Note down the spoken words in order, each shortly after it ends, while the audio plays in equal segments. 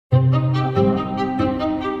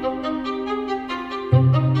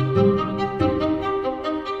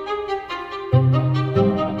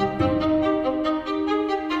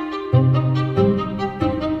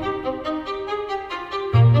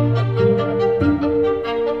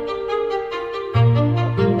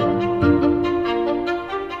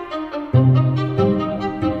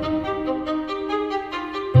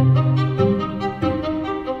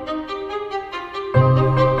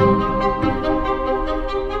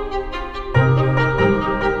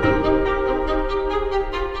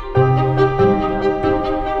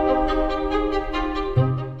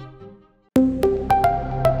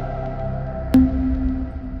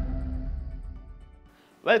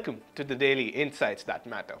to the daily insights that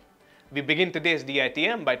matter. We begin today's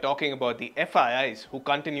DITM by talking about the FIIs who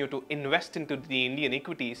continue to invest into the Indian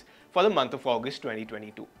equities for the month of August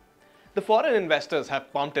 2022. The foreign investors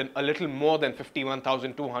have pumped in a little more than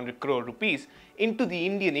 51,200 crore rupees into the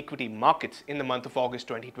Indian equity markets in the month of August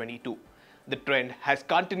 2022. The trend has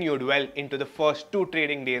continued well into the first 2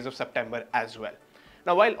 trading days of September as well.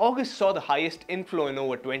 Now, while August saw the highest inflow in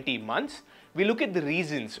over 20 months, we look at the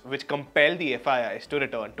reasons which compel the FIIs to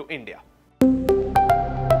return to India.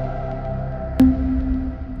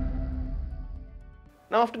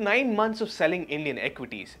 Now, after 9 months of selling Indian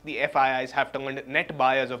equities, the FIIs have turned net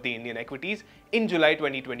buyers of the Indian equities in July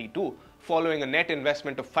 2022, following a net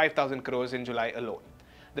investment of 5,000 crores in July alone.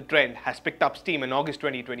 The trend has picked up steam in August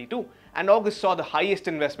 2022, and August saw the highest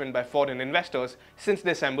investment by foreign investors since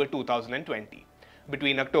December 2020.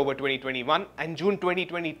 Between October 2021 and June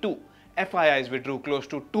 2022, FIIs withdrew close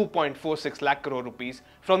to 2.46 lakh crore rupees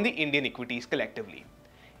from the Indian equities collectively.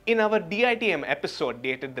 In our DITM episode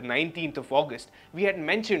dated the 19th of August, we had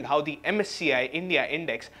mentioned how the MSCI India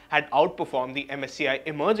Index had outperformed the MSCI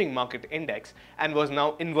Emerging Market Index and was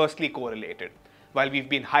now inversely correlated. While we've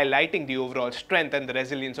been highlighting the overall strength and the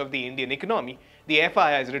resilience of the Indian economy, the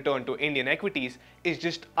FII's return to Indian equities is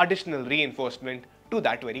just additional reinforcement to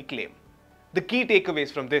that very claim. The key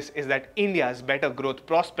takeaways from this is that India's better growth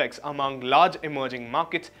prospects among large emerging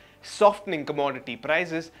markets, softening commodity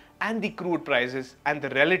prices and the crude prices, and the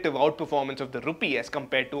relative outperformance of the rupee as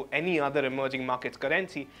compared to any other emerging markets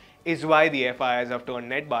currency is why the FIIs have turned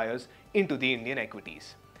net buyers into the Indian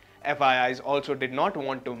equities. FIIs also did not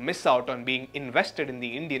want to miss out on being invested in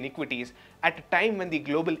the Indian equities at a time when the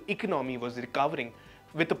global economy was recovering,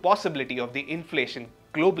 with the possibility of the inflation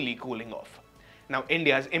globally cooling off. Now,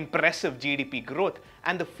 India's impressive GDP growth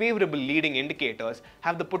and the favorable leading indicators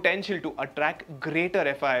have the potential to attract greater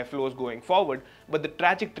FII flows going forward, but the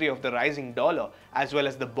trajectory of the rising dollar as well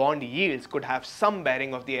as the bond yields could have some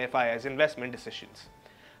bearing of the FII's investment decisions.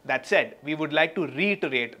 That said, we would like to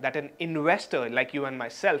reiterate that an investor like you and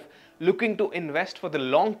myself looking to invest for the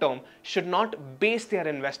long term should not base their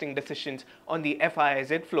investing decisions on the FII's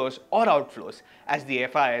inflows or outflows, as the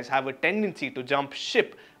FIIs have a tendency to jump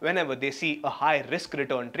ship whenever they see a high risk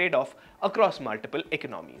return trade-off across multiple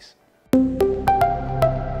economies.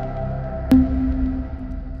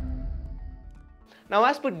 Now,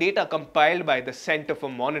 as per data compiled by the Center for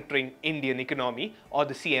Monitoring Indian Economy, or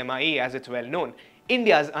the CMIE as it's well known,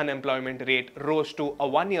 India's unemployment rate rose to a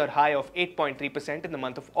 1-year high of 8.3% in the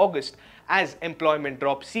month of August, as employment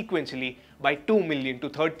dropped sequentially by 2 million to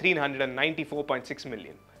 394.6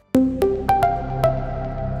 million.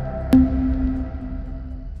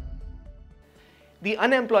 The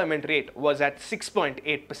unemployment rate was at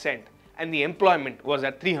 6.8% and the employment was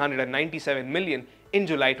at 397 million in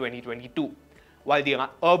July 2022. While the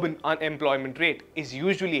urban unemployment rate is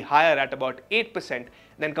usually higher at about 8%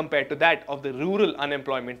 than compared to that of the rural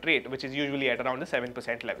unemployment rate, which is usually at around the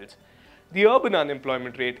 7% levels. The urban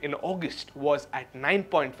unemployment rate in August was at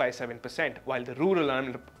 9.57%, while the rural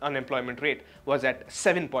unemployment rate was at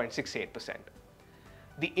 7.68%.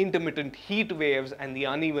 The intermittent heat waves and the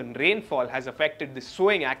uneven rainfall has affected the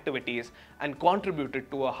sowing activities and contributed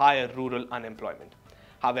to a higher rural unemployment.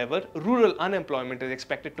 However, rural unemployment is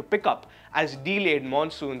expected to pick up as delayed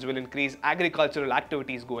monsoons will increase agricultural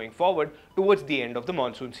activities going forward towards the end of the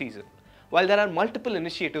monsoon season. While there are multiple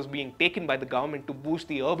initiatives being taken by the government to boost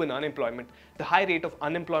the urban unemployment, the high rate of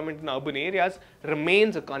unemployment in urban areas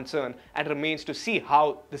remains a concern and remains to see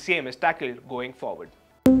how the same is tackled going forward.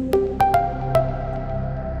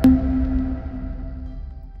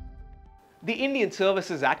 The Indian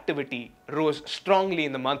services activity rose strongly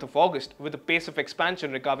in the month of August, with the pace of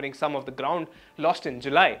expansion recovering some of the ground lost in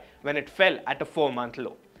July when it fell at a 4-month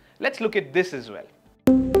low. Let's look at this as well.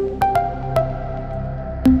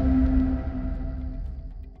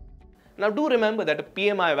 Now, do remember that a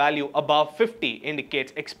PMI value above 50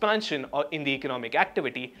 indicates expansion in the economic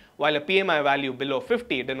activity, while a PMI value below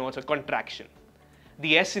 50 denotes a contraction.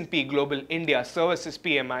 The S&P Global India Services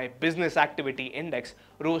PMI Business Activity Index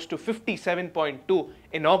rose to 57.2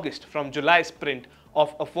 in August from July's print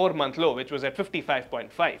of a 4-month low, which was at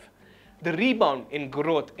 55.5. The rebound in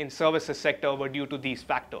growth in services sector were due to these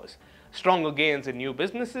factors: stronger gains in new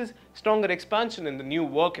businesses, stronger expansion in the new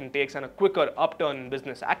work intakes and a quicker upturn in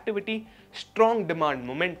business activity, strong demand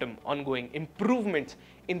momentum, ongoing improvements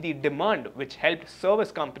in the demand which helped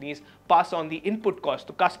service companies pass on the input cost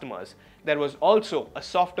to customers. There was also a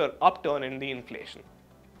softer upturn in the inflation.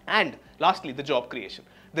 And lastly, the job creation.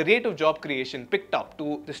 The rate of job creation picked up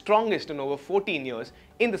to the strongest in over 14 years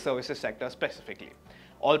in the services sector specifically.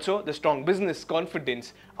 Also, the strong business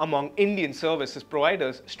confidence among Indian services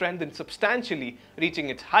providers strengthened substantially, reaching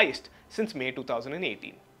its highest since May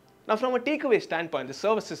 2018. Now, from a takeaway standpoint, the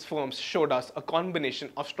services firms showed us a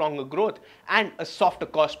combination of stronger growth and a softer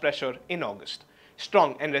cost pressure in August.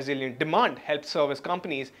 Strong and resilient demand helped service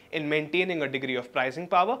companies in maintaining a degree of pricing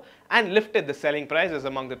power and lifted the selling prices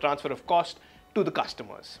among the transfer of cost to the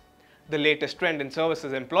customers. The latest trend in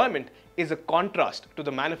services employment is a contrast to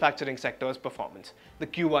the manufacturing sector's performance. The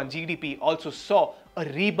Q1 GDP also saw a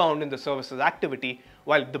rebound in the services activity,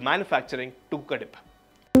 while the manufacturing took a dip.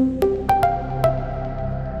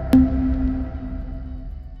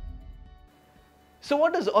 So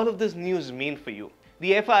what does all of this news mean for you?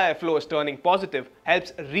 The FII flows turning positive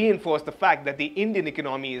helps reinforce the fact that the Indian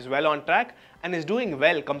economy is well on track and is doing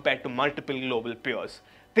well compared to multiple global peers.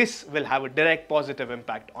 This will have a direct positive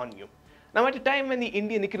impact on you. Now, at a time when the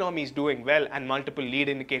Indian economy is doing well and multiple lead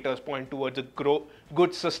indicators point towards a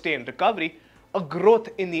good sustained recovery, a growth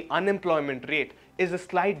in the unemployment rate is a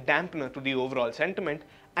slight dampener to the overall sentiment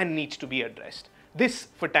and needs to be addressed. This,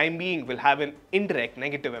 for time being, will have an indirect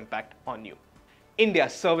negative impact on you.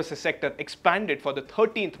 India's services sector expanded for the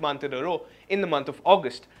 13th month in a row in the month of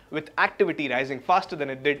August, with activity rising faster than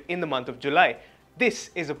it did in the month of July. This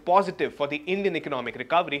is a positive for the Indian economic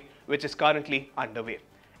recovery, which is currently underway,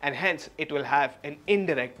 and hence it will have an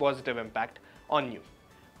indirect positive impact on you.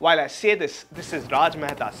 While I say this, this is Raj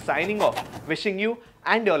Mehta signing off, wishing you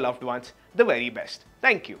and your loved ones the very best.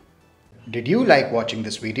 Thank you. Did you like watching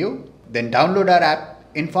this video? Then download our app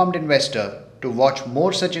Informed Investor to watch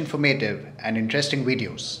more such informative and interesting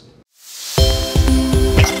videos.